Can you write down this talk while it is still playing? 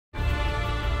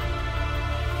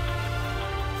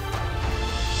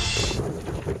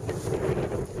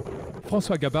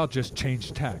François Gabard just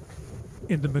changed tack.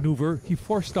 In the maneuver, he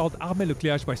forestalled Armé le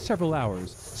cléac'h by several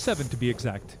hours, 7 to be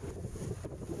exact.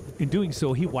 In doing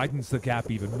so, he widens the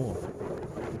gap even more.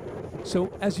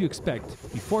 So, as you expect,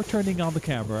 before turning on the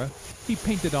camera, he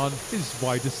painted on his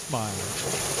widest smile.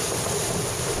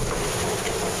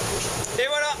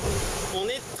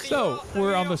 So,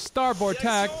 we're on the starboard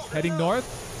tack, heading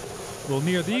north. We'll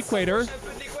near the equator.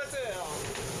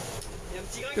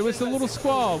 There was a little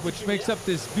squall, which makes up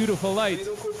this beautiful light.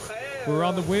 We're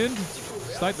on the wind,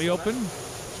 slightly open.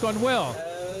 It's gone well.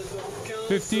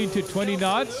 15 to 20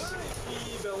 knots.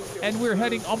 And we're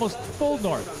heading almost full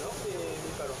north.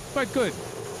 Quite good.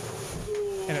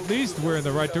 And at least we're in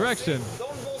the right direction.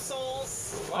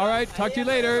 All right, talk to you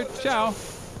later. Ciao.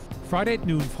 Friday at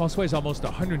noon, François is almost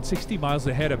 160 miles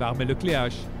ahead of Armé le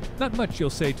cléac'h. Not much, you'll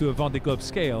say, to a Vendée Globe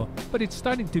scale, but it's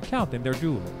starting to count in their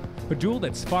duel. A duel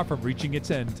that's far from reaching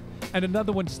its end. And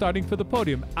another one starting for the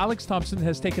podium. Alex Thompson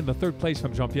has taken the third place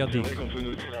from Jean-Pierre Dick.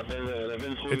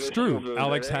 It's true,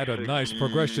 Alex had a nice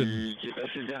progression,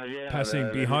 passing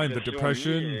behind the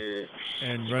depression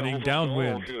and running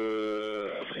downwind.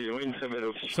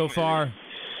 So far,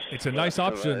 it's a nice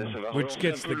option, which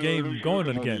gets the game going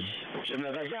again.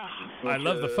 I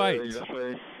love the fight,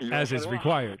 as is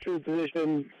required. True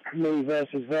position, me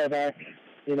versus Verback,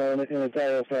 in a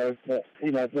day or so. But,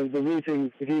 the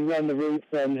routing, if you run the route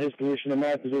from his position and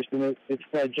my position, it's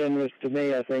quite generous to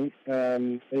me, I think.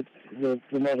 The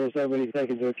models don't really take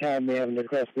into account me having to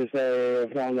cross this area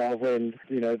of not a lot of wind.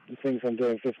 The things I'm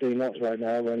doing 15 knots right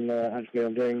now when actually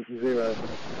I'm doing 0.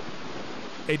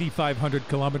 8,500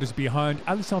 kilometers behind,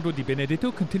 Alessandro Di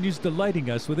Benedetto continues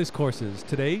delighting us with his courses.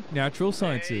 Today, natural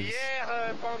sciences.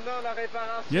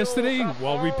 Yesterday,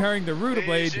 while repairing the rotor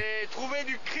blade,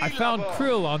 I found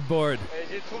krill on board.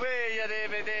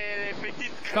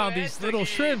 Found these little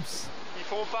shrimps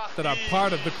that are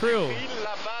part of the krill.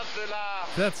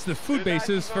 That's the food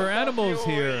basis for animals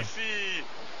here.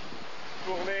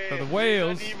 For the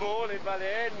whales.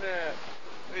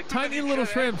 Tiny little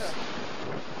shrimps.